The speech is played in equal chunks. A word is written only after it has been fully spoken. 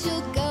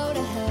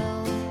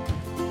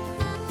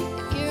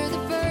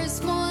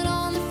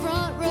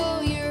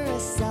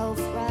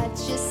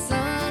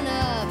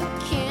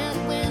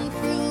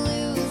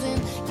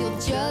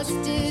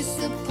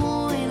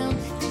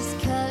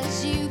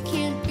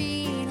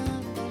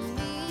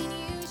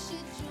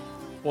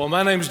Well,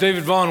 my name is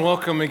David Vaughn.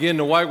 Welcome again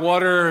to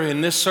Whitewater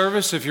in this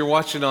service. If you're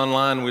watching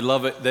online, we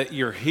love it that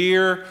you're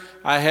here.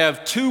 I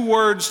have two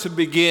words to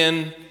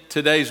begin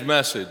today's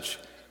message.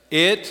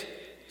 It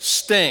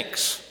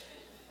stinks.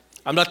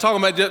 I'm not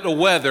talking about just the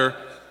weather,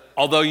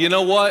 although you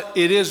know what?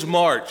 It is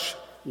March.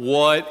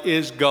 What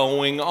is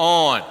going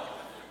on?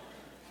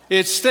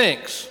 It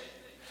stinks.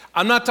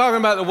 I'm not talking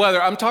about the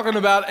weather. I'm talking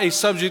about a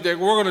subject that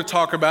we're going to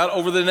talk about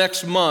over the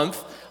next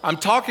month. I'm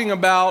talking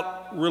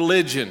about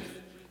religion.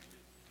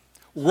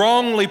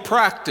 Wrongly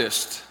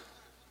practiced,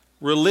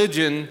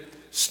 religion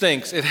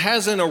stinks. It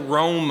has an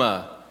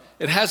aroma.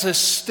 It has a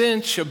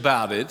stench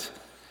about it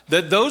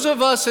that those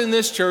of us in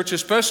this church,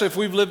 especially if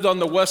we've lived on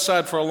the west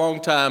side for a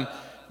long time,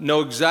 know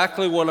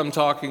exactly what I'm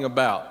talking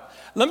about.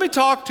 Let me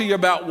talk to you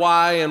about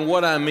why and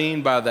what I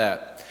mean by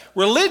that.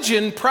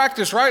 Religion,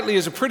 practiced rightly,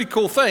 is a pretty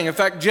cool thing. In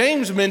fact,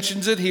 James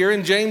mentions it here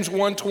in James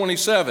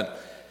 1:27.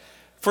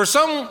 For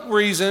some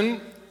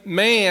reason,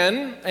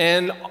 man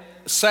and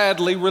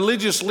sadly,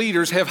 religious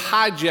leaders have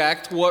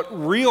hijacked what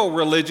real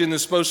religion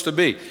is supposed to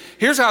be.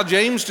 Here's how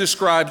James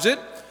describes it.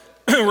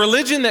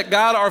 Religion that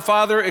God our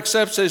Father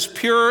accepts as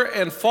pure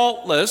and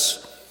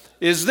faultless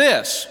is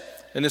this.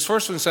 And this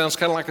first one sounds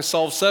kind of like a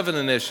Solve 7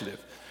 initiative.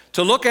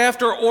 To look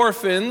after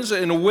orphans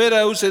and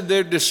widows in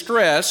their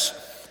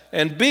distress,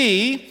 and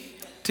B,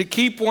 to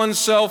keep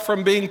oneself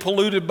from being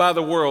polluted by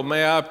the world.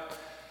 May I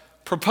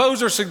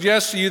propose or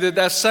suggest to you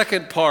that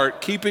second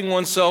part, keeping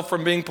oneself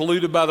from being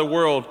polluted by the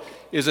world,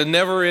 is a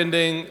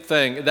never-ending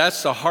thing.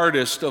 That's the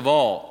hardest of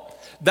all.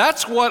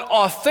 That's what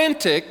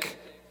authentic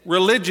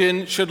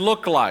religion should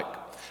look like.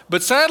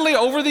 But sadly,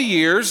 over the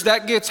years,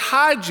 that gets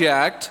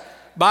hijacked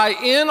by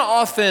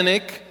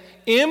inauthentic,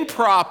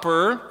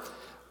 improper,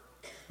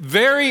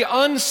 very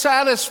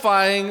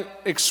unsatisfying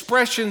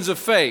expressions of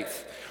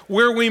faith,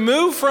 where we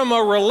move from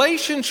a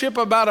relationship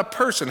about a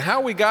person,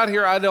 how we got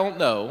here, I don't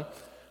know,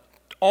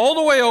 all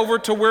the way over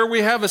to where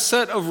we have a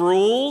set of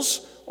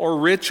rules or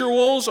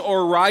rituals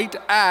or right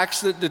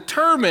acts that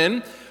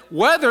determine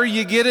whether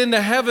you get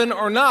into heaven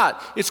or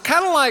not. It's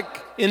kind of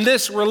like in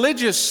this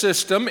religious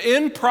system,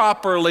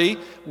 improperly,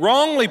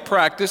 wrongly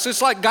practiced,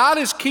 it's like God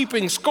is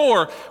keeping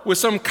score with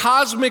some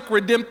cosmic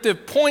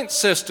redemptive point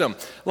system,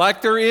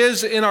 like there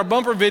is in our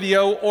bumper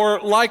video or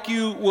like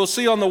you will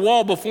see on the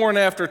wall before and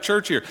after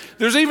church here.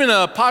 There's even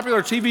a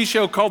popular TV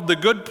show called The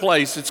Good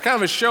Place. It's kind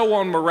of a show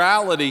on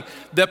morality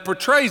that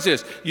portrays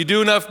this. You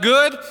do enough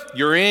good,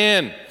 you're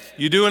in.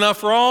 You do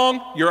enough wrong,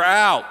 you're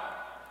out.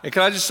 And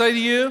can I just say to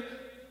you,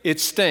 it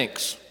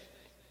stinks.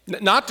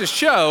 Not to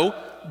show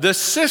the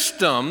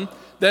system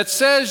that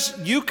says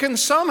you can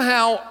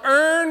somehow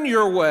earn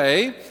your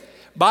way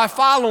by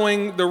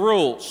following the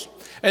rules.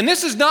 And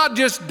this is not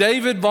just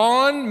David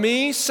Vaughn,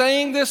 me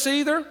saying this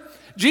either.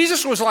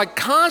 Jesus was like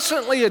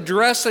constantly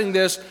addressing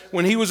this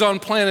when he was on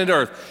planet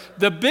Earth.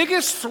 The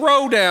biggest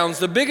throwdowns,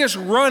 the biggest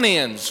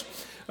run-ins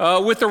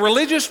with the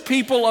religious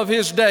people of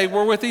his day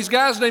were with these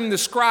guys named the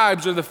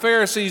scribes or the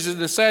Pharisees and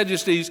the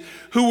Sadducees,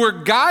 who were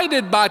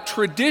guided by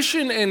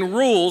tradition and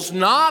rules,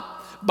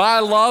 not by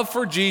love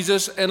for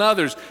Jesus and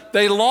others.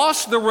 They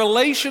lost the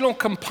relational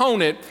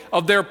component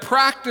of their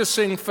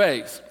practicing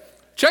faith.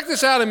 Check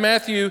this out in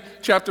Matthew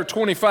chapter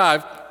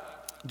 25.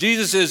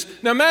 Jesus is,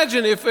 now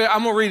imagine if,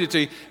 I'm going to read it to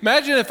you.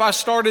 Imagine if I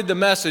started the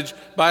message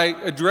by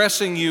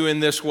addressing you in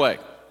this way.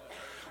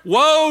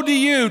 Woe to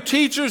you,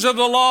 teachers of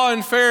the law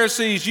and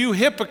Pharisees, you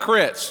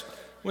hypocrites.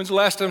 When's the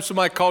last time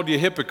somebody called you a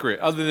hypocrite,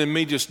 other than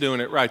me just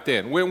doing it right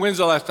then? When's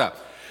the last time?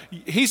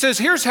 He says,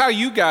 here's how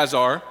you guys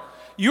are.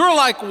 You're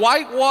like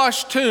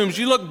whitewashed tombs.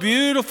 You look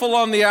beautiful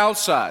on the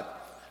outside,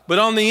 but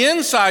on the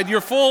inside,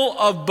 you're full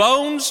of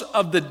bones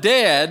of the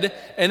dead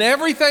and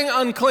everything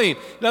unclean.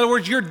 In other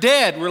words, you're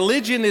dead.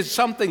 Religion is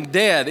something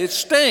dead. It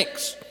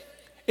stinks.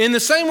 In the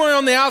same way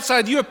on the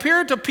outside, you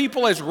appear to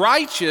people as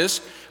righteous,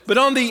 but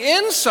on the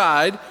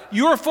inside,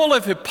 you are full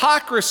of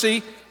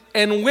hypocrisy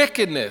and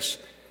wickedness.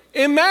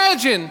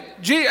 Imagine,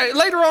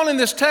 later on in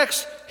this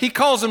text, he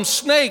calls them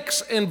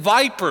snakes and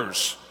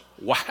vipers.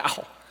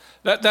 Wow,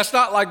 that's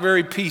not like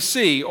very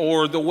PC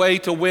or the way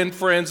to win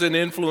friends and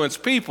influence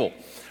people.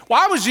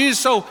 Why was Jesus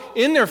so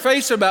in their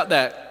face about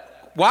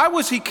that? Why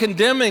was he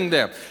condemning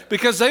them?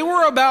 Because they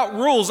were about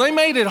rules. They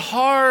made it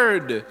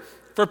hard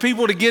for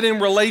people to get in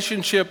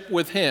relationship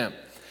with him.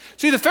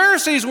 See, the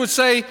Pharisees would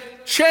say,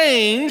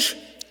 change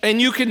and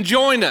you can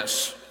join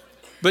us.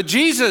 But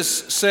Jesus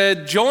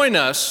said, join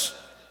us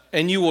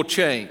and you will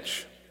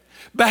change.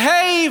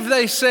 Behave,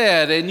 they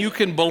said, and you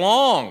can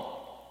belong.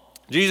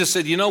 Jesus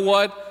said, you know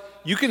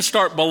what? You can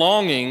start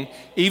belonging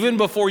even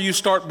before you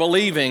start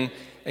believing.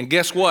 And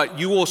guess what?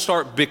 You will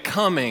start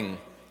becoming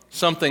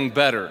something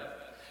better.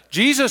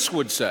 Jesus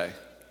would say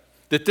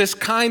that this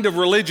kind of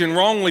religion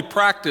wrongly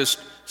practiced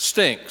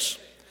stinks.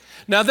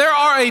 Now, there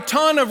are a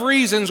ton of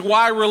reasons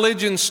why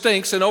religion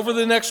stinks, and over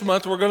the next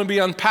month, we're going to be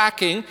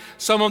unpacking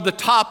some of the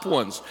top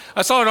ones.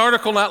 I saw an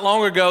article not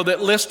long ago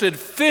that listed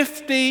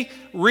 50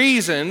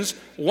 reasons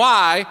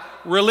why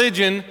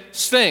religion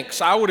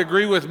stinks. I would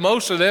agree with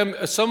most of them.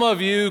 Some of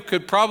you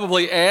could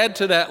probably add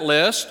to that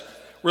list.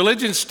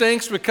 Religion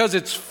stinks because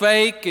it's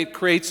fake. It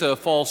creates a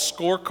false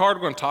scorecard.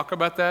 We're going to talk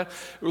about that.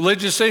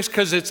 Religion stinks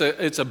because it's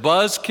a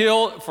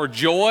buzzkill for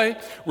joy.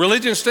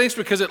 Religion stinks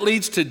because it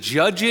leads to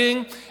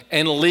judging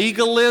and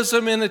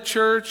legalism in the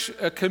church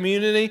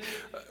community.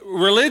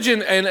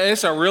 Religion, and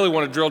this I really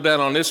want to drill down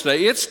on this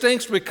today, it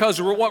stinks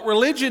because what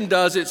religion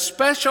does, it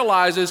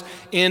specializes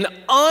in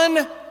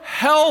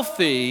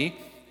unhealthy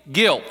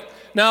guilt.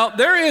 Now,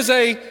 there is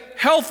a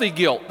healthy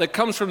guilt that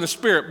comes from the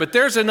Spirit, but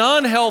there's an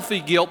unhealthy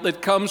guilt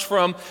that comes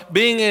from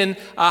being in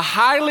a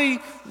highly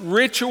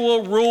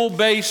ritual,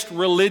 rule-based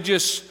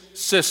religious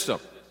system.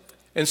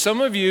 And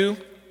some of you,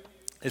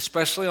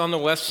 especially on the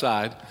West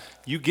Side,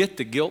 you get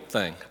the guilt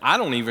thing. I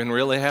don't even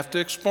really have to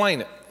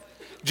explain it.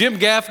 Jim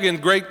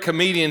Gaffigan, great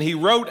comedian, he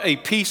wrote a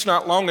piece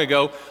not long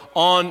ago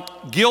on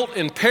guilt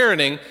in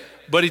parenting,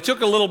 but he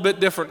took a little bit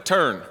different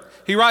turn.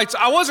 He writes,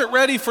 I wasn't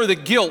ready for the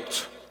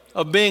guilt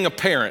of being a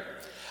parent.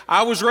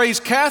 I was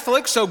raised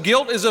Catholic, so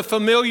guilt is a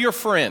familiar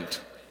friend.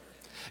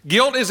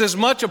 Guilt is as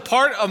much a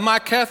part of my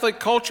Catholic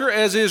culture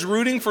as is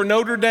rooting for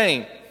Notre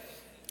Dame.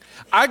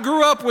 I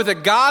grew up with a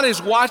God is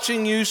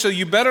watching you, so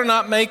you better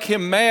not make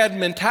him mad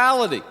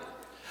mentality.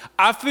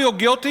 I feel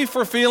guilty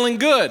for feeling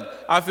good.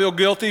 I feel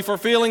guilty for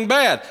feeling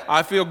bad.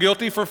 I feel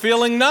guilty for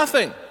feeling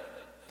nothing.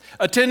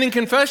 Attending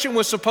confession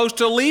was supposed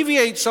to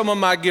alleviate some of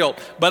my guilt,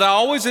 but I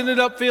always ended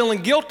up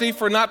feeling guilty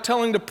for not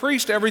telling the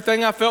priest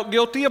everything I felt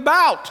guilty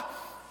about.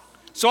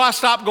 So I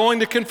stopped going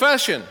to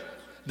confession.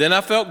 Then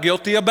I felt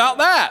guilty about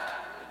that.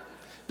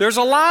 There's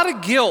a lot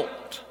of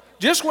guilt.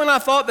 Just when I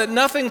thought that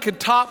nothing could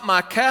top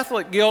my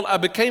Catholic guilt, I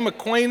became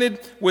acquainted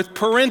with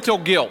parental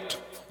guilt,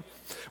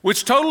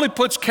 which totally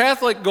puts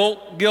Catholic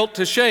guilt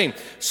to shame.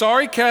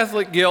 Sorry,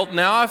 Catholic guilt,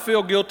 now I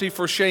feel guilty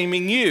for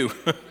shaming you.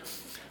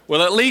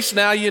 Well, at least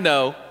now you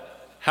know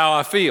how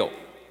I feel.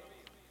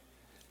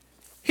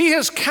 He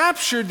has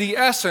captured the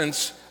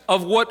essence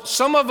of what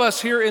some of us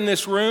here in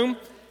this room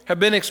have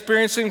been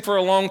experiencing for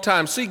a long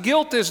time. See,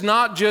 guilt is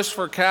not just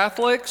for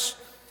Catholics,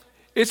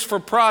 it's for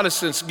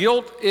Protestants.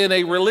 Guilt in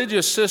a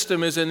religious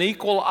system is an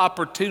equal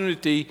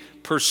opportunity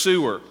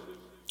pursuer.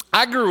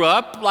 I grew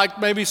up, like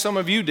maybe some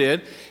of you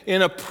did,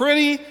 in a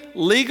pretty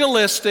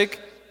legalistic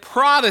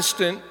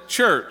Protestant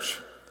church.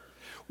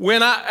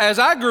 As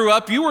I grew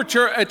up, you were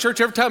at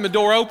church every time the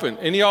door opened.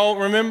 Any of y'all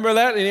remember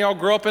that? Any of y'all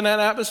grew up in that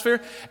atmosphere?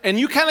 And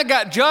you kind of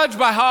got judged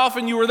by how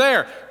often you were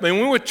there. I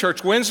mean, we went to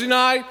church Wednesday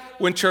night,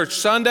 went to church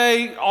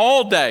Sunday,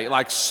 all day,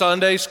 like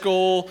Sunday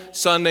school,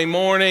 Sunday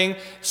morning,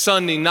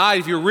 Sunday night.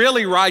 If you're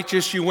really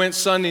righteous, you went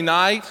Sunday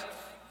night.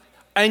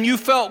 And you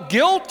felt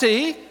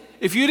guilty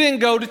if you didn't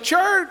go to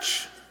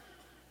church.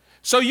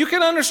 So you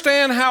can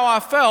understand how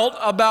I felt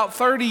about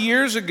 30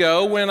 years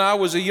ago when I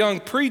was a young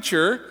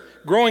preacher,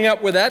 growing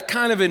up with that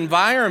kind of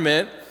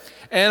environment,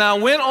 and I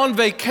went on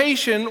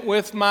vacation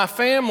with my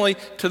family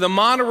to the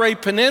Monterey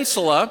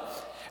Peninsula,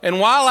 and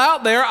while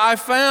out there, I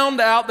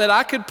found out that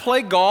I could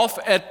play golf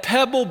at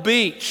Pebble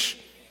Beach.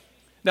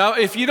 Now,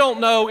 if you don't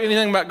know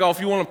anything about golf,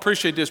 you won't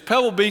appreciate this.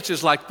 Pebble Beach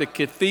is like the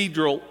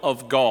cathedral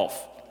of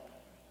golf.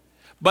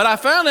 But I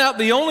found out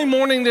the only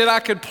morning that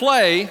I could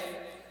play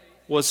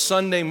was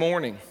Sunday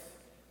morning.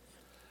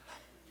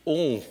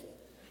 Oh.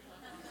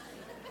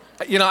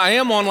 You know, I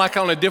am on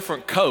a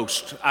different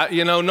coast.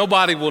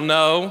 Nobody will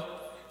know.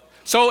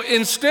 So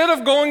instead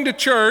of going to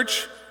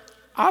church,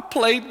 I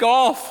played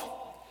golf.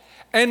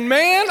 And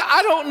man,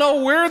 I don't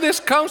know where this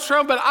comes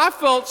from, but I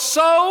felt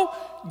so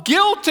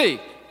guilty.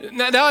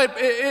 Now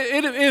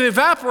it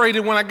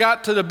evaporated when I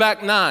got to the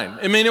back nine.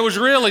 I mean, it was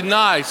really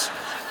nice.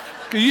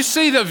 You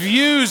see the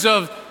views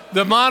of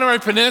the Monterey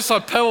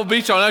Peninsula, Pebble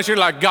Beach on us, you're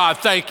like, God,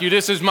 thank you.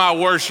 This is my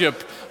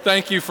worship.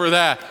 Thank you for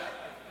that.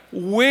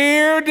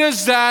 Where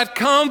does that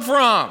come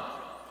from?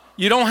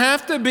 You don't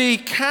have to be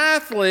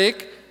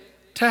Catholic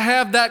to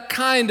have that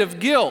kind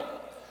of guilt.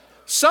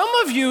 Some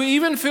of you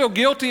even feel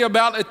guilty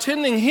about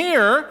attending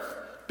here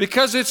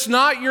because it's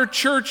not your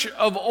church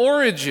of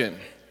origin.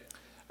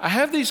 I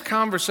have these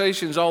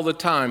conversations all the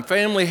time.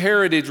 Family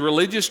heritage,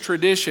 religious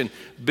tradition,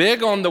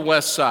 big on the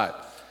West Side.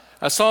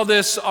 I saw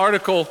this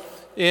article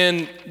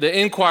in the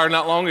Inquirer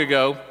not long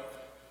ago.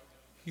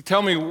 You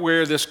tell me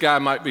where this guy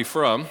might be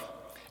from.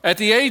 At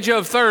the age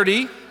of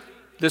 30,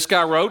 this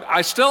guy wrote,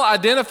 I still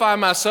identify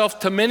myself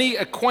to many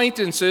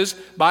acquaintances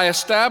by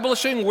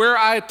establishing where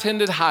I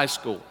attended high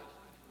school.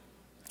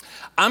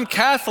 I'm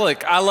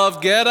Catholic. I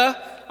love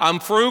Geta. I'm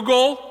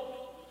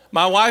frugal.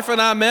 My wife and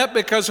I met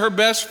because her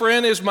best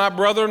friend is my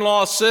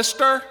brother-in-law's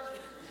sister.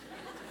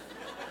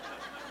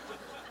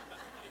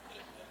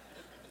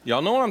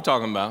 Y'all know what I'm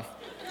talking about.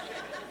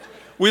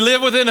 We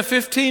live within a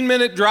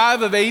 15-minute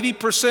drive of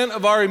 80%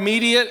 of our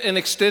immediate and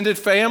extended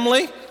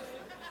family.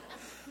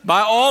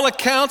 By all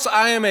accounts,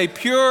 I am a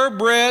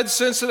purebred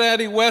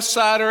Cincinnati West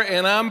Sider,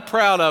 and I'm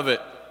proud of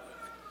it.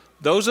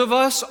 Those of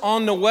us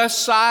on the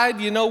West Side,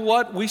 you know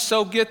what? We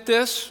so get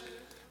this.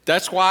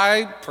 That's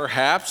why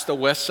perhaps the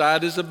West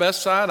Side is the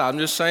best side. I'm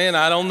just saying,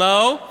 I don't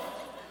know.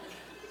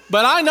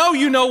 But I know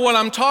you know what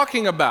I'm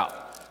talking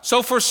about.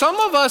 So for some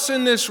of us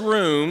in this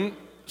room,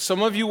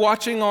 some of you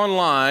watching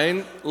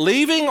online,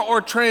 leaving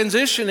or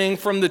transitioning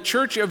from the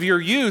church of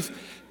your youth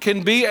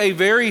can be a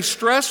very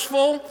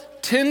stressful,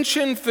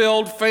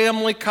 tension-filled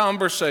family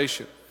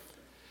conversation.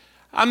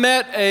 I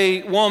met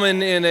a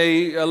woman,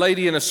 a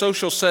lady in a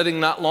social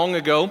setting not long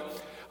ago.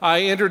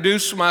 I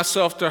introduced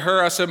myself to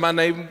her. I said, my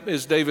name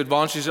is David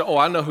Vaughn. She said, oh,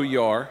 I know who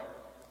you are.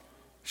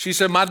 She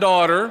said, my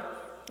daughter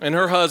and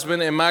her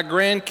husband and my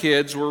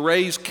grandkids were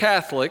raised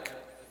Catholic,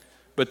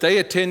 but they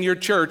attend your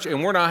church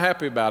and we're not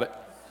happy about it.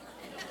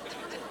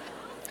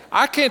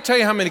 I can't tell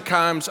you how many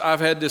times I've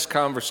had this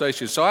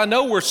conversation, so I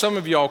know where some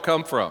of y'all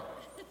come from.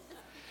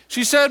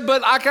 She said,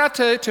 but I got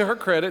to her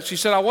credit, she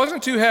said, I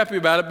wasn't too happy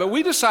about it, but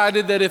we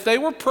decided that if they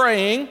were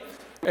praying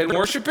and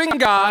worshiping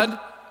God,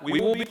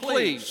 we will be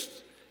pleased.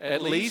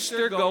 At least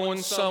they're going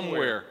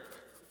somewhere.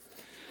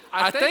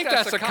 I think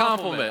that's a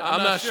compliment.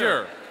 I'm not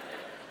sure.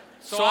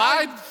 So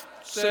I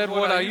said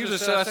what I usually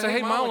say. I said,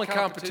 hey, my only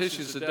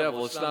competition is the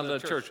devil. It's not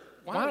another church.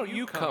 Why don't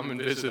you come and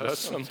visit us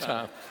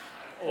sometime?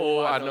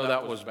 Oh, I know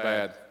that was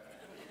bad.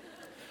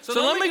 So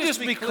let me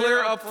just be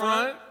clear up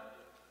front.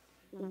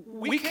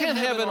 We can't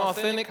have an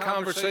authentic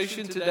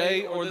conversation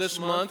today or this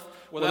month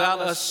without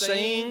us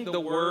saying the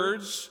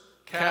words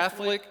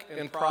Catholic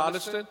and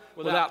Protestant,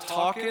 without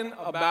talking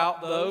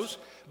about those.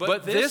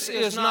 But this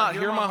is not,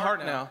 hear my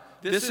heart now,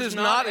 this is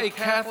not a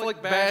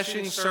Catholic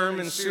bashing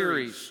sermon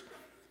series.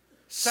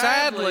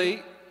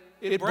 Sadly,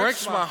 it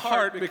breaks my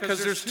heart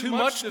because there's too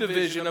much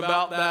division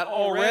about that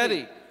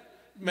already.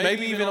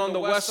 Maybe even on the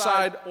west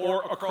side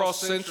or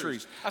across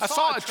centuries. I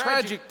saw a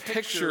tragic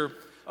picture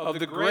of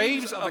the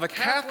graves of a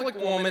Catholic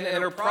woman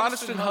and her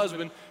Protestant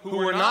husband who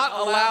were not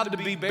allowed to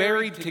be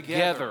buried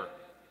together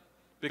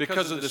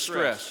because of the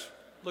stress.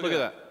 Look at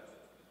that.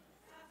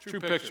 True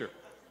picture.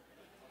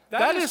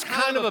 That is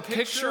kind of a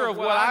picture of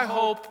what I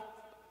hope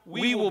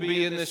we will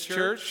be in this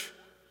church.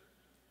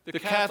 The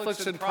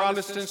Catholics and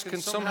Protestants can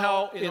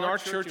somehow, in our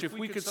church, if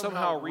we could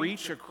somehow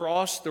reach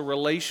across the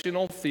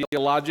relational,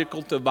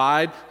 theological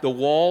divide, the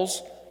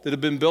walls that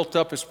have been built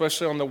up,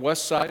 especially on the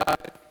west side,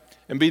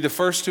 and be the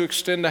first to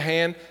extend a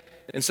hand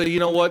and say, you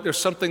know what, there's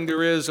something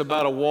there is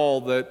about a wall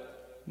that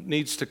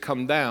needs to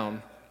come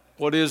down.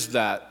 What is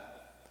that?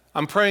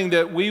 I'm praying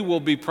that we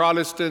will be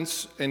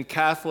Protestants and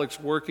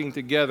Catholics working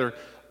together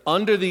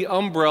under the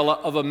umbrella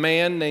of a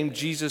man named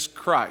Jesus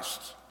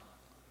Christ.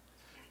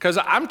 Because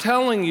I'm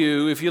telling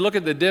you, if you look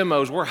at the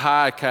demos, we're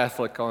high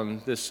Catholic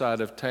on this side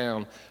of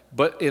town.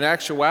 But in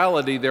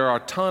actuality, there are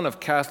a ton of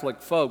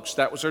Catholic folks.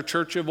 That was our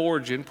church of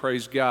origin,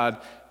 praise God.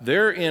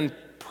 They're in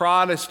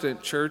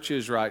Protestant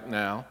churches right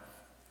now.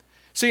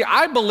 See,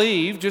 I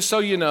believe, just so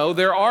you know,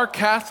 there are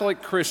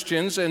Catholic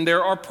Christians and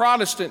there are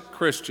Protestant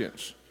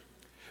Christians.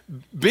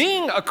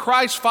 Being a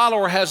Christ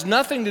follower has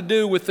nothing to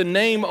do with the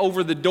name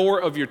over the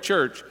door of your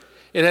church.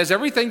 It has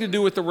everything to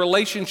do with the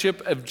relationship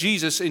of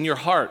Jesus in your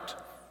heart.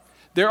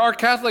 There are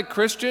Catholic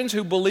Christians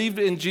who believe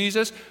in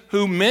Jesus,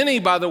 who many,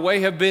 by the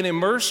way, have been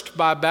immersed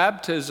by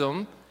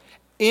baptism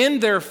in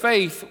their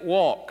faith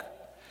walk.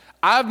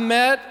 I've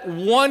met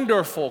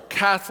wonderful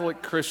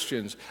Catholic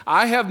Christians.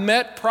 I have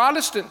met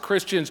Protestant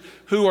Christians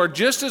who are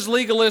just as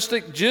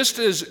legalistic, just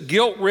as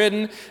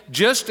guilt-ridden,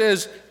 just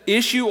as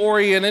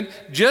issue-oriented,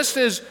 just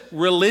as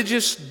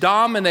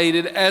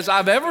religious-dominated as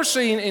I've ever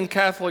seen in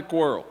Catholic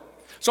world.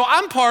 So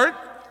I'm part,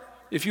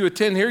 if you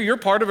attend here, you're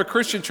part of a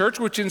Christian church,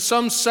 which in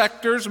some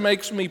sectors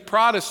makes me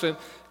Protestant.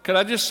 Could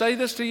I just say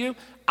this to you?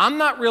 I'm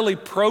not really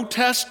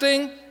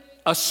protesting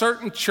a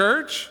certain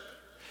church.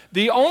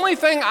 The only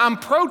thing I'm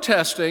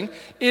protesting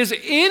is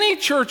any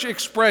church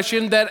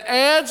expression that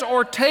adds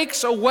or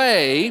takes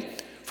away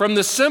from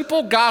the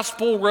simple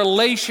gospel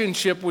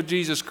relationship with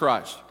Jesus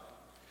Christ.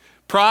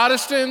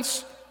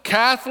 Protestants,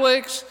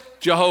 Catholics,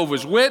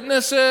 Jehovah's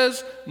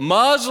Witnesses,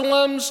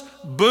 Muslims,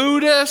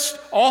 Buddhists,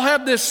 all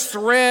have this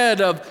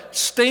thread of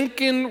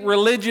stinking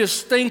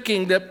religious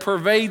thinking that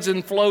pervades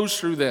and flows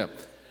through them.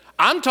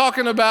 I'm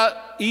talking about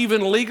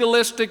even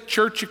legalistic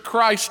Church of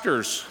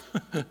Christers,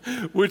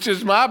 which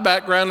is my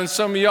background and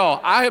some of y'all.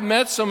 I have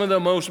met some of the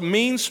most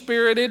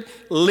mean-spirited,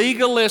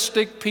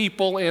 legalistic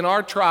people in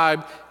our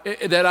tribe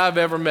that I've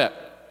ever met.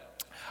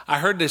 I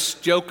heard this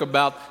joke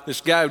about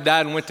this guy who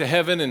died and went to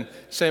heaven, and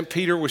St.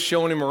 Peter was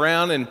showing him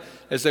around, and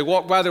as they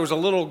walked by, there was a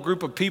little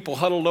group of people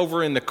huddled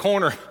over in the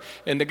corner,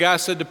 and the guy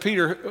said to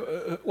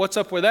Peter, what's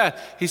up with that?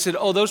 He said,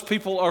 oh, those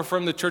people are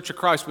from the Church of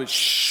Christ, but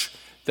shh,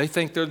 they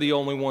think they're the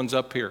only ones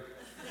up here.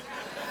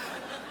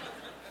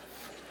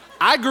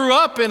 I grew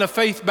up in a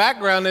faith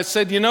background that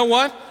said, you know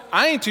what?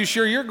 I ain't too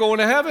sure you're going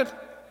to heaven.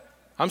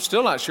 I'm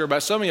still not sure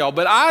about some of y'all,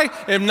 but I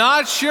am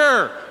not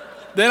sure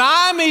that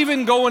I'm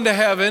even going to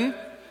heaven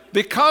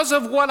because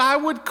of what I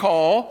would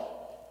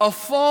call a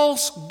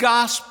false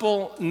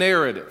gospel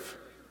narrative.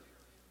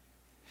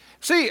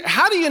 See,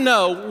 how do you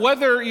know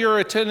whether you're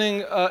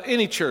attending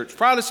any church,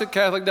 Protestant,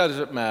 Catholic,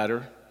 doesn't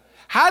matter.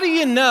 How do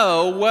you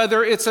know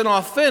whether it's an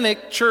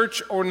authentic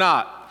church or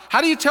not?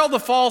 How do you tell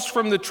the false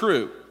from the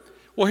true?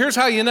 Well, here's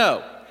how you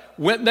know.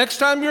 Next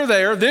time you're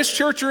there, this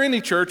church or any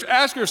church,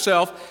 ask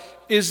yourself,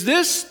 is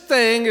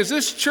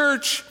this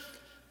church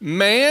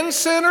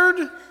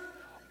man-centered,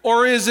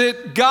 or is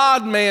it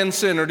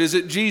God-man-centered? Is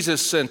it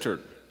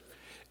Jesus-centered?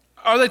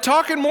 Are they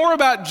talking more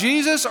about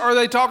Jesus, or are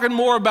they talking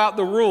more about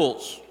the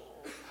rules?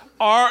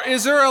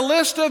 Is there a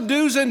list of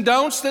do's and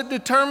don'ts that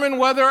determine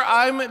whether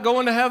I'm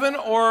going to heaven,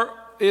 or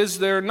is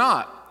there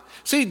not?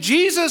 See,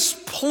 Jesus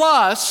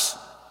plus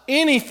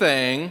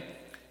anything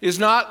is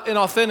not an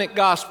authentic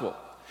gospel.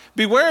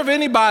 Beware of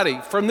anybody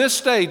from this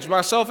stage,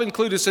 myself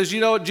included, says,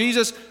 you know what,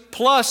 Jesus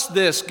plus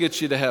this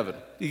gets you to heaven.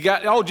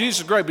 Jesus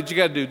is great, but you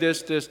got to do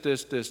this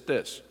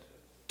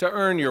to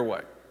earn your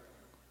way.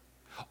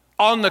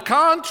 On the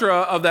contra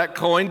of that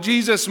coin,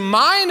 Jesus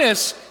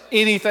minus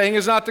anything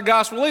is not the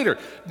gospel either.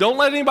 Don't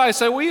let anybody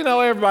say, well, you know,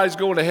 everybody's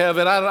going to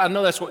heaven. I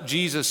know that's what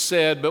Jesus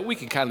said, but we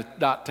can kind of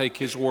not take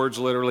his words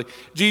literally.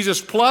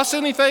 Jesus plus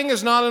anything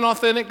is not an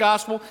authentic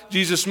gospel.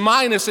 Jesus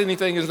minus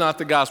anything is not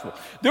the gospel.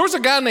 There was a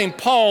guy named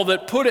Paul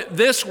that put it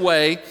this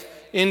way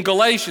in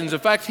Galatians. In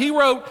fact, he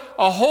wrote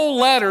a whole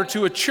letter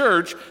to a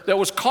church that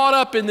was caught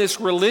up in this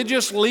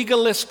religious,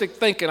 legalistic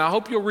thinking. I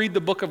hope you'll read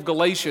the book of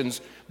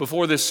Galatians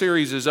before this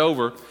series is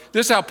over.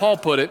 This is how Paul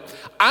put it.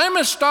 I'm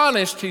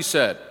astonished, he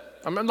said.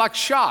 I'm like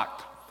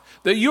shocked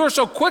that you are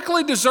so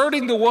quickly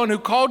deserting the one who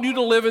called you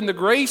to live in the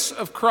grace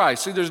of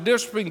Christ. See, there's a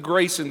difference between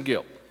grace and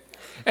guilt.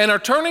 And are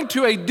turning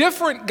to a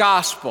different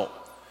gospel,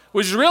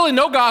 which is really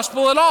no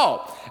gospel at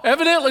all.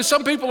 Evidently,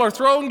 some people are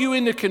throwing you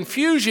into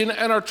confusion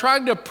and are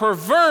trying to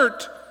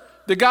pervert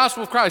the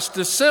gospel of Christ.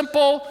 The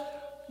simple,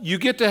 you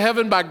get to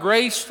heaven by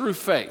grace through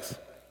faith.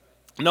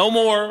 No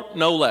more,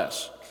 no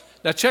less.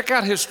 Now check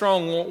out his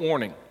strong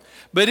warning.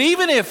 But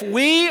even if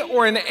we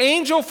or an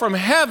angel from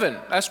heaven,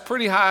 that's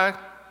pretty high,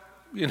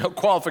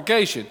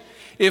 qualification.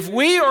 If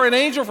we or an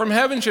angel from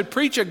heaven should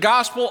preach a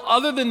gospel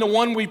other than the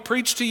one we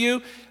preach to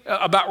you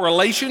about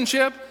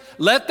relationship,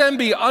 let them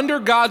be under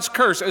God's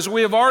curse, as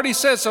we have already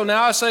said. So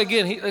now I say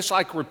again, it's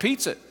like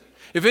repeats it.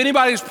 If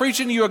anybody's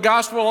preaching to you a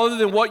gospel other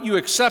than what you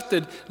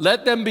accepted,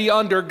 let them be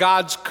under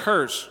God's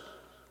curse.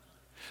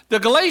 The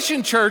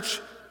Galatian church,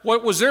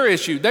 what was their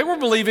issue? They were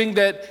believing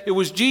that it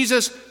was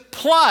Jesus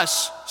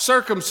plus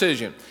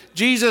circumcision,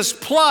 Jesus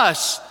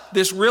plus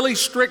this really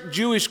strict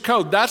Jewish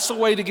code. That's the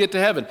way to get to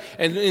heaven.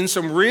 And in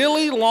some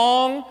really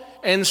long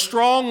and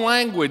strong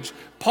language,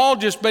 Paul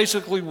just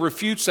basically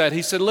refutes that.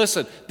 He said,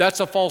 listen, that's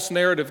a false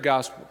narrative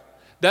gospel.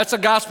 That's a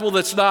gospel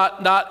that's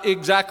not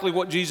exactly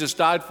what Jesus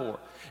died for.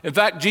 In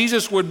fact,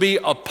 Jesus would be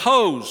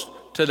opposed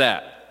to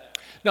that.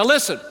 Now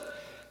listen,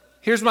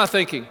 here's my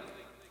thinking.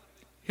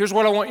 Here's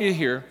what I want you to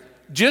hear.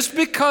 Just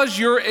because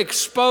you're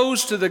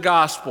exposed to the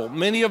gospel,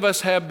 many of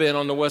us have been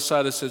on the west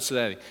side of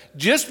Cincinnati.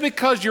 Just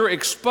because you're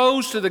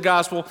exposed to the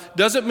gospel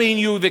doesn't mean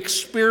you've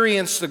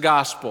experienced the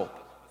gospel.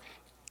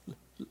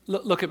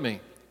 Look at me.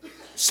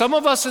 Some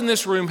of us in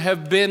this room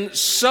have been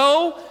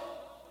so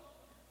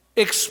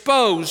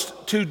exposed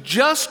to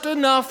just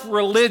enough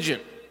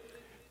religion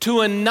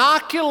to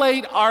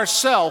inoculate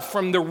ourselves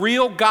from the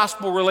real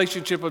gospel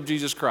relationship of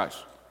Jesus Christ.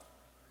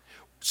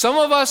 Some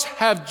of us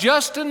have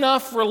just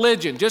enough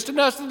religion, just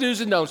enough to do's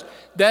and don'ts,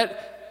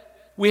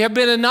 that we have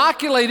been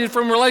inoculated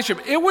from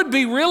relationship. It would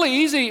be really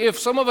easy if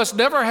some of us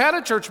never had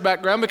a church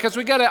background, because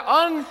we got to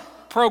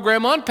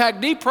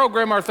unpack,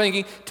 deprogram our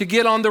thinking to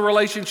get on the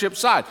relationship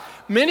side.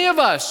 Many of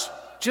us,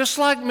 just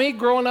like me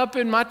growing up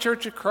in my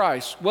Church of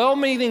Christ,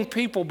 well-meaning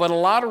people, but a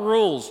lot of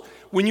rules.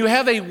 When you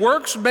have a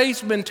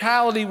works-based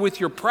mentality with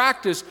your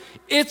practice,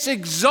 it's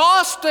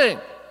exhausting.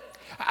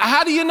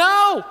 How do you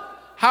know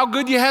how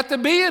good you have to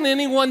be in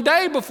any one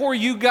day before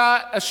you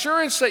got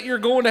assurance that you're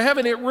going to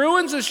heaven? It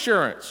ruins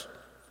assurance.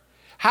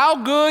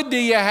 How good do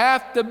you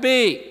have to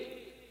be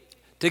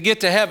to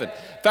get to heaven?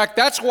 In fact,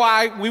 that's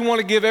why we want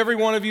to give every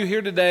one of you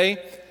here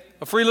today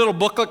a free little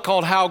booklet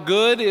called How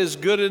Good is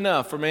Good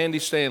Enough from Andy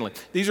Stanley.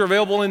 These are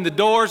available in the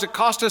doors. It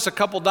costs us a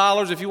couple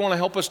dollars. If you want to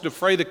help us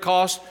defray the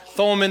cost,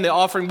 throw them in the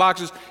offering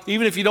boxes.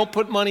 Even if you don't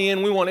put money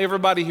in, we want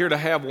everybody here to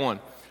have one.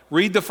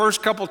 Read the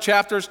first couple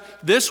chapters.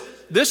 This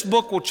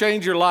book will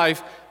change your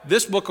life.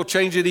 This book will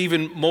change it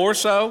even more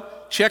so.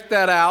 Check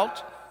that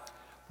out.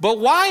 But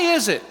why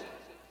is it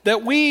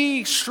that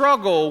we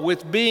struggle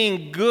with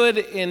being good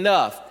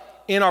enough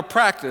in our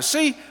practice?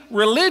 See,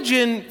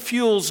 religion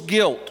fuels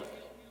guilt.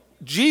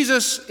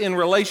 Jesus in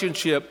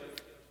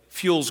relationship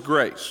fuels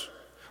grace.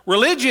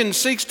 Religion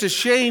seeks to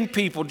shame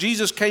people.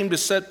 Jesus came to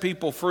set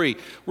people free.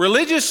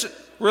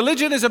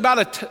 Religion is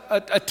about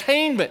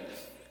attainment.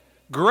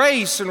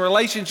 Grace in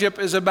relationship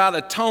is about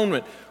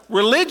atonement.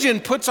 Religion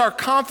puts our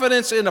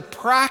confidence in a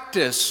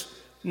practice,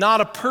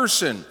 not a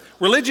person.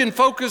 Religion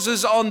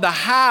focuses on the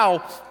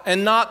how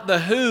and not the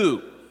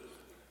who.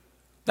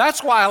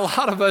 That's why a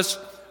lot of us,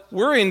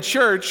 we're in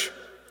church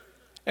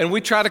and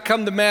we try to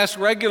come to Mass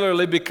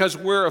regularly because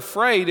we're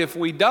afraid if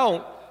we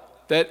don't,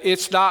 that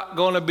it's not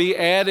going to be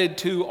added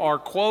to our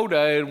quota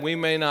and we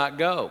may not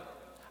go.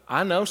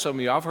 I know some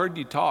of you, I've heard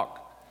you talk.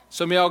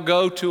 Some of y'all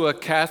go to a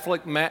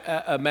Catholic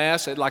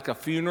Mass at like a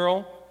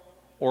funeral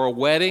or a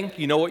wedding.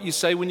 You know what you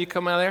say when you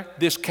come out of there?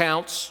 This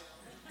counts.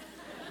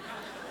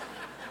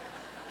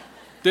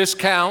 This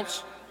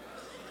counts.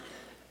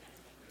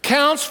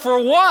 Counts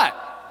for what?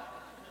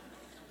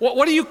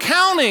 What are you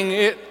counting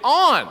it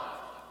on?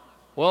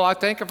 Well, I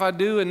think if I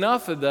do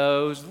enough of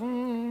those,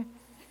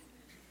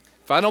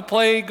 if I don't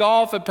play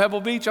golf at Pebble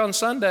Beach on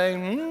Sunday,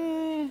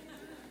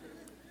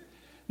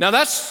 Now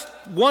that's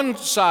one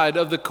side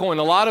of the coin.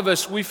 A lot of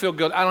us, we feel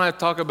guilt. I don't have to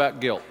talk about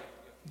guilt.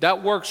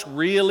 That works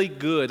really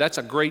good. That's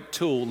a great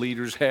tool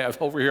leaders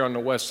have over here on the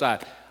west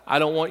side. I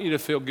don't want you to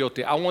feel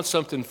guilty. I want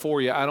something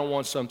for you. I don't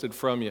want something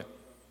from you.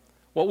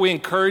 What we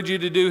encourage you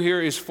to do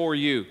here is for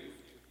you.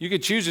 You can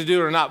choose to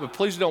do it or not, but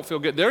please don't feel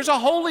guilty. There's a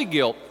holy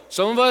guilt.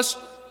 Some of us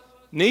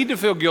need to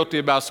feel guilty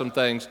about some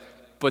things,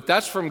 but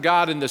that's from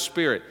God in the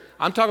Spirit.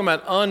 I'm talking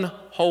about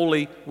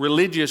unholy,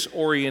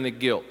 religious-oriented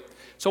guilt.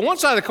 So one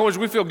side of the coin is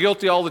we feel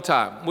guilty all the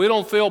time. We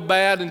don't feel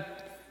bad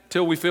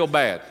until we feel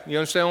bad. You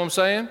understand what I'm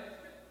saying?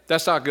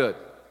 That's not good.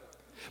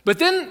 But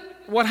then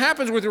what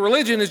happens with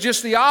religion is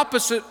just the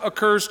opposite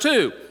occurs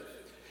too.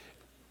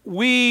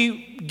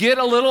 We get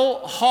a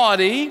little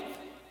haughty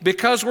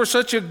because we're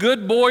such a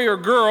good boy or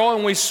girl,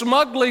 and we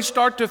smugly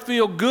start to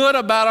feel good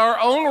about our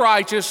own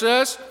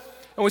righteousness.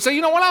 And we say,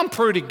 you know what, I'm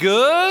pretty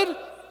good,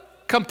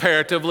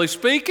 comparatively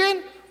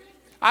speaking.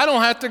 I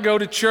don't have to go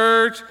to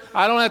church.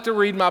 I don't have to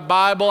read my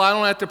Bible. I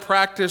don't have to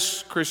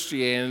practice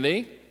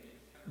Christianity.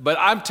 But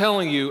I'm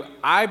telling you,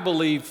 I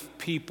believe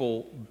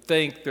people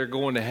think they're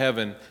going to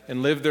heaven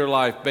and live their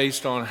life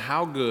based on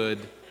how good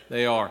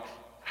they are.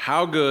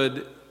 How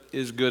good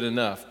is good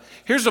enough?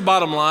 Here's the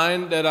bottom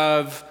line that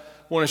I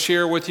want to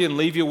share with you and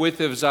leave you with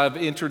as I've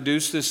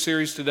introduced this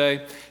series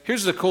today.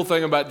 Here's the cool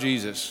thing about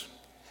Jesus.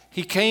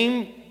 He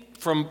came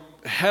from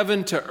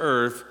heaven to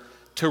earth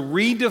to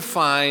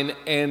redefine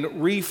and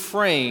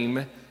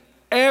reframe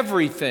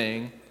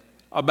everything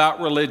about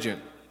religion.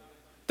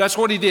 That's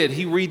what he did.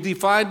 He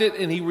redefined it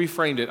and he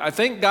reframed it. I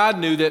think God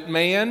knew that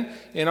man,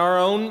 in our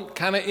own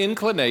kind of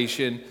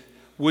inclination,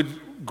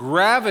 would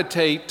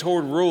gravitate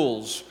toward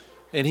rules,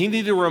 and he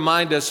needed to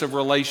remind us of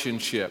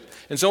relationship.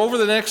 And so over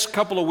the next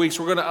couple of weeks,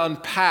 we're going to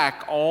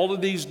unpack all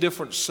of these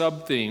different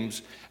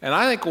sub-themes, and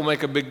I think will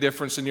make a big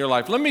difference in your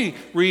life. Let me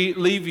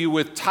leave you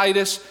with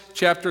Titus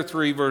chapter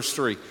 3, verse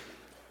 3.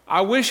 I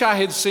wish I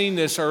had seen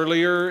this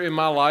earlier in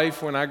my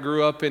life when I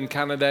grew up in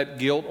kind of that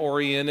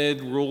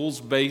guilt-oriented,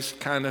 rules-based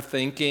kind of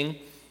thinking.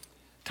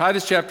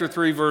 Titus chapter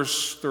 3,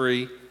 verse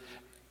 3.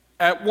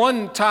 At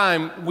one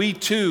time, we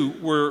too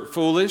were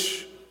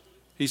foolish,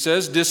 he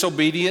says,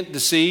 disobedient,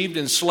 deceived,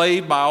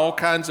 enslaved by all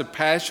kinds of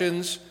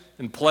passions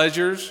and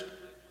pleasures.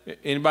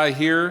 Anybody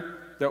here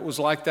that was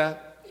like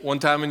that? One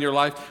time in your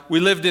life? We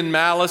lived in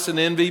malice and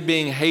envy,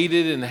 being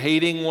hated and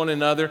hating one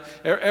another.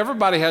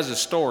 Everybody has a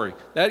story.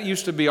 That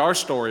used to be our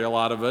story, a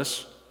lot of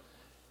us.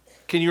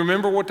 Can you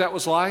remember what that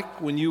was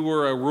like when you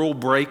were a rule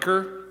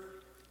breaker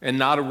and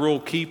not a rule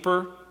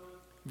keeper?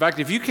 In fact,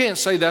 if you can't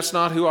say that's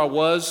not who I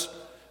was,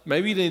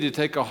 maybe you need to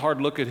take a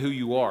hard look at who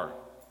you are,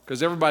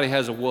 because everybody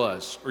has a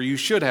was, or you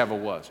should have a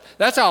was.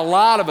 That's how a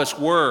lot of us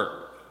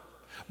were.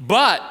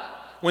 But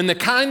when the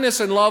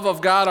kindness and love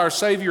of God, our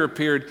Savior,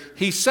 appeared,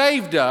 He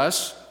saved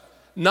us,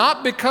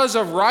 not because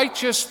of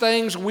righteous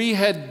things we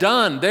had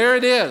done, there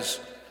it is,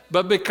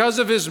 but because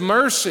of His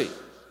mercy.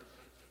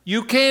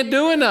 You can't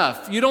do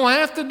enough. You don't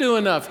have to do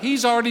enough.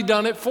 He's already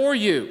done it for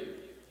you.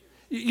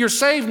 You're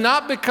saved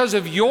not because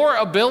of your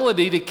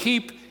ability to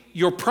keep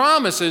your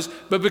promises,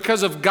 but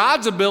because of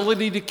God's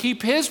ability to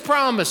keep His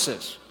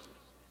promises.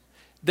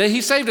 That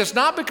He saved us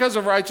not because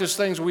of righteous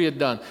things we had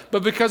done,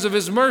 but because of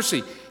His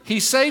mercy. He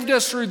saved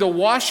us through the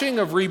washing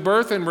of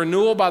rebirth and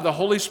renewal by the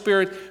Holy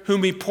Spirit,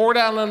 whom He poured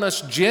out on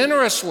us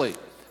generously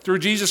through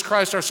Jesus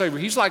Christ our Savior.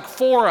 He's like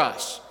for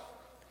us.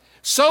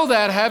 So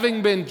that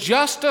having been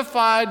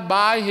justified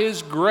by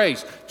His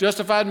grace,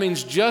 justified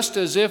means just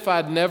as if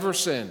I'd never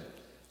sinned.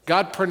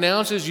 God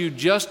pronounces you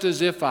just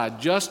as if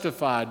I'd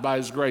justified by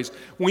His grace.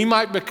 We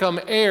might become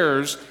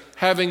heirs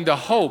having the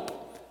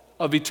hope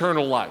of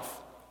eternal life.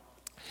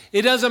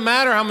 It doesn't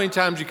matter how many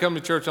times you come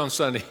to church on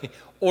Sunday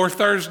or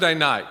Thursday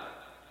night.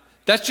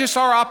 That's just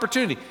our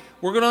opportunity.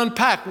 We're going to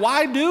unpack.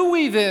 Why do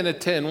we then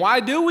attend?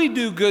 Why do we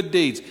do good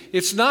deeds?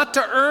 It's not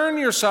to earn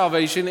your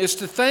salvation. It's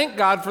to thank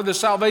God for the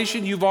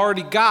salvation you've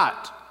already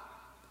got.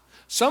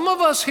 Some of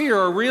us here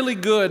are really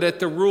good at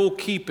the rule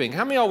keeping.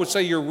 How many of y'all would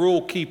say you're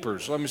rule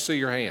keepers? Let me see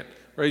your hand.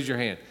 Raise your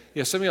hand.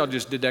 Yeah, some of y'all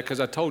just did that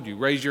because I told you.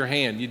 Raise your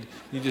hand.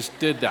 You just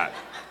did that.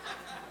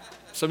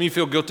 Some of you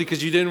feel guilty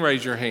because you didn't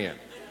raise your hand.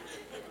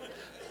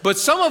 But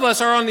some of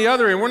us are on the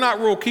other end. We're not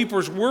rule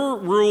keepers, we're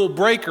rule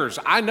breakers.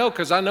 I know,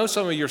 because I know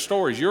some of your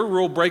stories. You're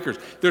rule breakers.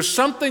 There's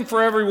something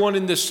for everyone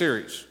in this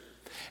series.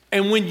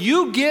 And when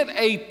you get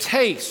a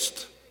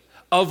taste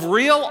of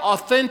real,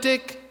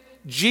 authentic,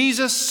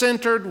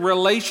 Jesus-centered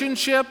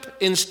relationship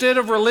instead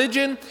of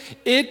religion,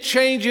 it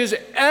changes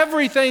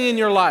everything in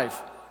your life.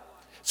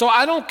 So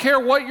I don't care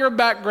what your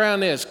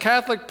background is,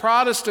 Catholic,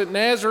 Protestant,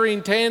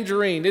 Nazarene,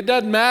 Tangerine. It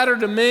doesn't matter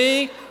to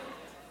me.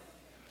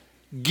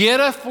 Get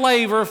a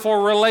flavor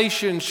for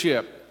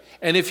relationship.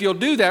 And if you'll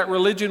do that,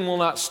 religion will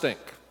not stink.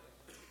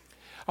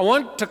 I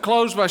want to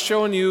close by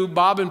showing you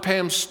Bob and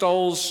Pam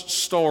Stoll's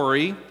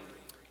story.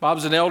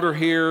 Bob's an elder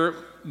here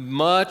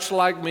much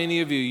like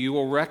many of you, you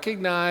will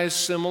recognize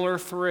similar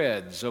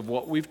threads of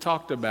what we've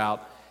talked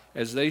about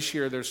as they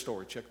share their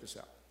story. Check this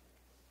out.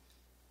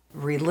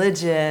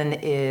 Religion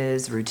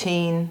is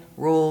routine,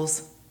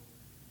 rules.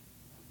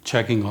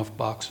 Checking off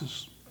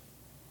boxes.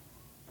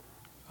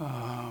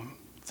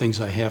 Things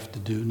I have to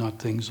do, not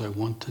things I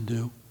want to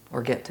do.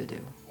 Or get to do.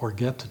 Or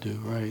get to do,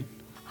 right.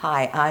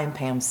 Hi, I'm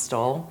Pam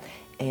Stoll,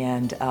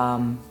 and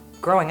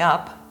growing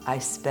up, I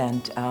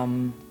spent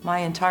my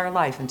entire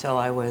life until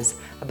I was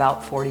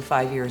about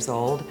 45 years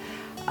old,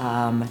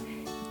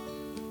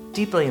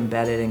 deeply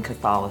embedded in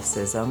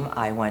Catholicism.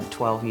 I went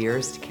 12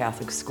 years to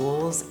Catholic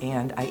schools,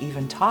 and I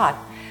even taught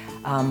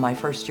my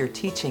first year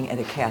teaching at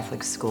a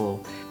Catholic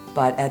school.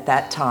 But at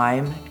that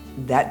time,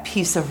 that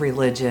piece of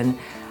religion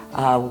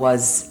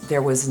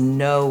there was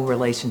no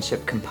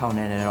relationship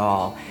component at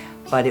all,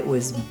 but it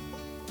was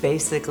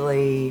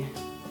basically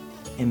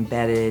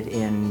embedded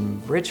in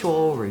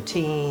ritual,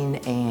 routine,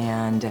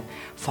 and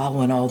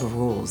following all the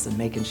rules and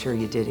making sure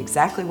you did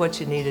exactly what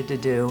you needed to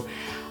do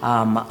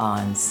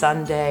on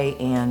Sunday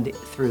and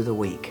through the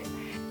week.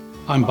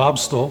 I'm Bob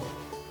Stoll,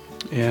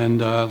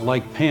 and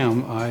like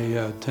Pam, I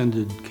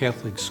attended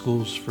Catholic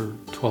schools for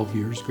 12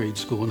 years, grade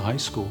school and high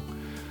school.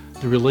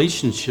 The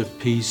relationship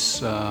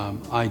piece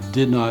I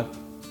did not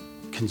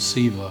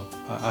conceive of.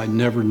 I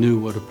never knew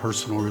what a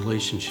personal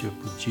relationship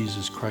with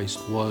Jesus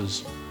Christ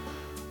was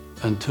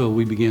until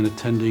we began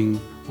attending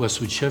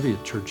Westwood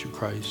Cheviot Church of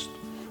Christ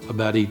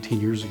about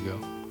 18 years ago.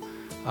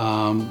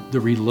 The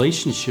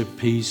relationship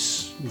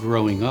piece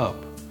growing up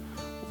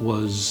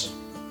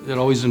it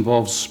always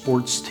involved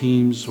sports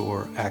teams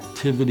or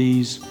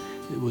activities.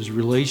 It was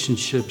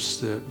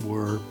relationships that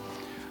were,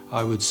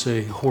 I would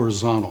say,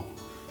 horizontal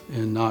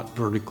and not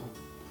vertical.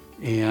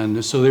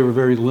 And so they were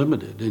very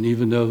limited. And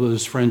even though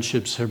those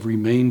friendships have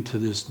remained to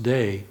this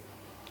day,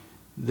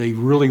 they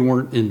really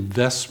weren't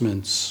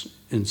investments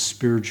in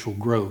spiritual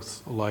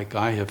growth like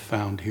I have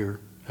found here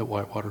at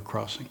Whitewater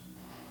Crossing.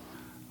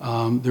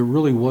 There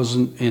really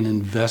wasn't an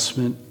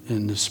investment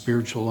in the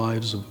spiritual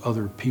lives of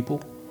other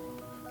people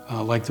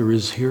like there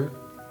is here.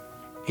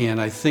 And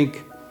I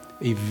think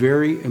a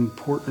very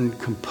important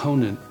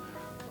component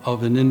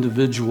of an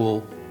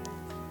individual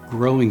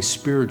growing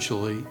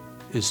spiritually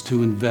is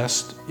to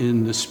invest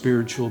in the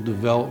spiritual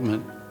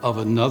development of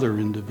another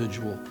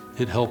individual.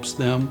 It helps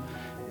them,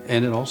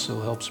 and it also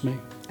helps me.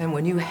 And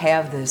when you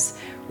have this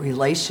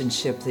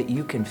relationship that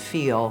you can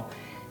feel,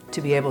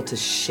 to be able to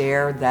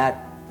share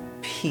that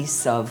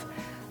piece of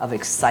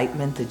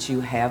excitement that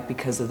you have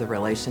because of the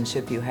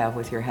relationship you have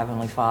with your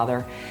Heavenly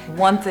Father.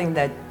 One thing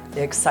that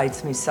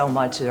excites me so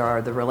much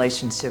are the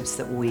relationships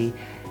that we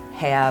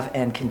have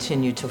and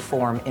continue to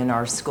form in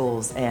our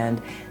schools, and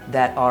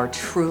that are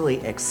truly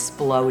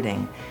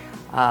exploding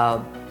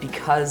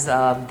because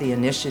of the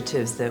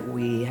initiatives that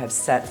we have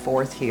set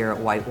forth here at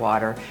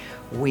Whitewater.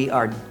 We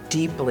are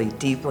deeply,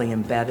 deeply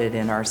embedded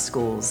in our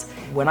schools.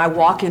 When I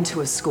walk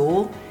into a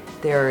school,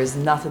 there is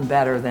nothing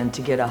better than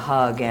to get a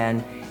hug,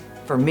 and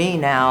for me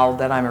now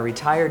that I'm a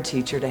retired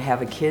teacher, to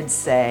have a kid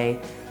say,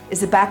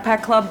 "Is it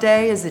backpack club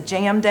day? Is it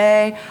jam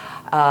day?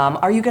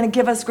 Are you going to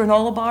give us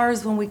granola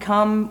bars when we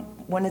come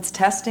when it's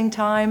testing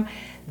time?"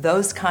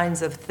 Those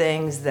kinds of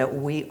things that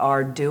we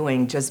are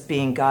doing, just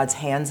being God's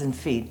hands and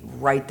feet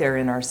right there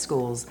in our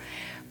schools.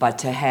 But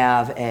to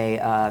have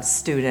a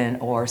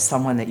student or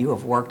someone that you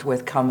have worked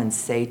with come and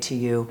say to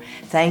you,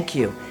 thank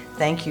you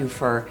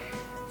for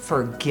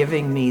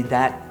giving me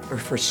that, or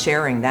for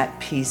sharing that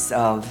piece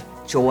of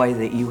joy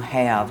that you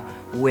have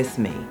with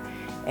me.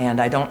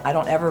 And I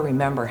don't ever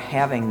remember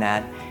having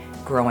that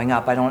growing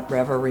up. I don't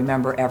ever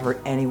remember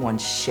anyone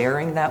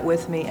sharing that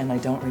with me, and I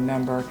don't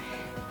remember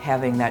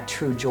having that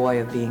true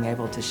joy of being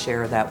able to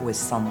share that with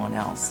someone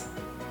else.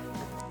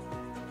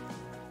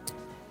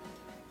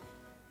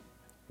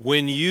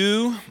 When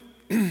you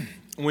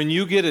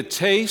get a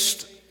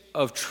taste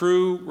of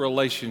true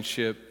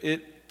relationship,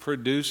 it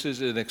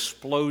produces an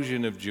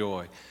explosion of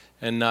joy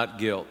and not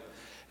guilt.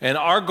 And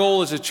our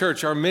goal as a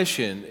church, our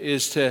mission,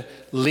 is to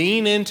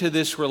lean into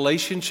this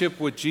relationship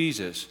with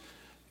Jesus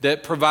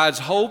that provides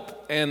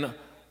hope and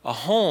a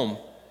home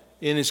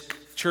in His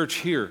church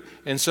here.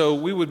 And so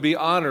we would be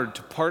honored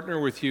to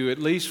partner with you, at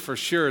least for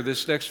sure,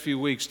 this next few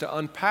weeks to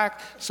unpack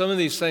some of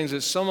these things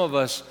that some of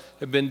us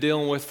have been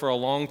dealing with for a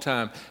long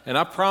time. And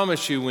I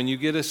promise you, when you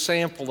get a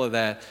sample of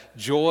that,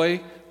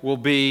 joy will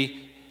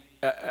be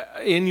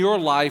in your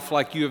life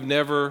like you have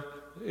never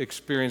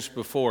experienced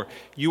before.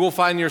 You will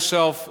find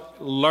yourself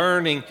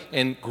learning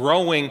and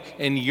growing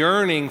and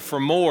yearning for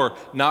more,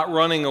 not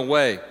running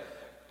away.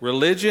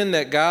 Religion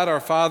that God our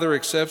Father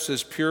accepts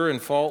as pure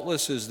and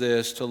faultless is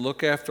this: to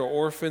look after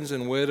orphans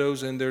and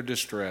widows in their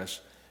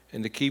distress,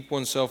 and to keep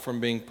oneself from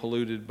being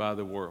polluted by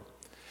the world.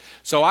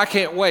 So I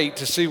can't wait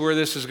to see where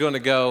this is going to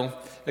go.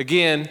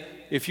 Again,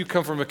 if you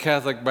come from a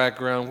Catholic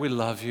background, we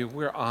love you.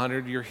 We're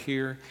honored you're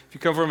here. If you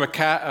come from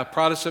a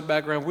Protestant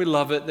background, we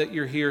love it that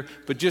you're here.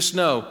 But just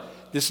know,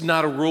 this is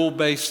not a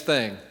rule-based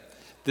thing.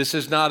 This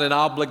is not an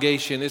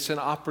obligation, it's an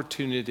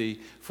opportunity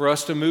for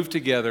us to move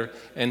together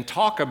and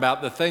talk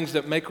about the things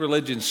that make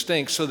religion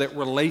stink so that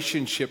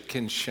relationship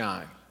can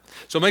shine.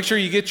 So make sure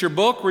you get your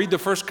book, read the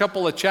first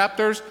couple of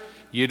chapters.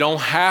 You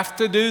don't have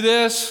to do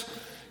this.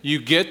 You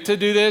get to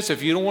do this.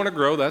 If you don't want to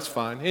grow, that's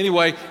fine.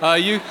 Anyway,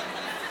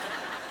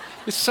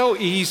 it's so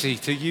easy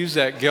to use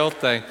that guilt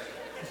thing.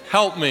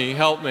 Help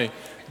me.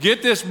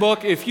 Get this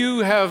book. If you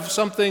have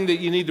something that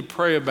you need to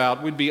pray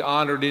about, we'd be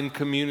honored in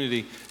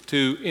community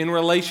in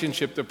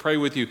relationship to pray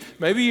with you.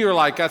 Maybe you're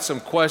like, got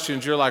some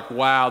questions. You're like,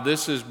 wow,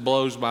 this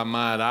blows my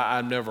mind.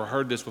 I've never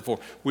heard this before.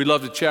 We'd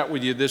love to chat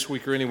with you this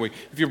week or anyway.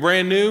 If you're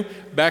brand new,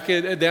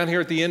 down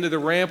here at the end of the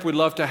ramp, we'd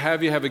love to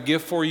have a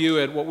gift for you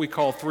at what we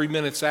call 3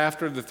 minutes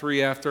after, the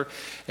 3 after.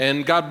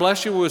 And God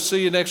bless you. We'll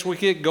see you next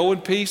weekend. Go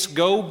in peace.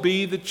 Go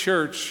be the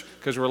church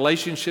because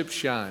relationship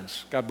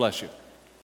shines. God bless you.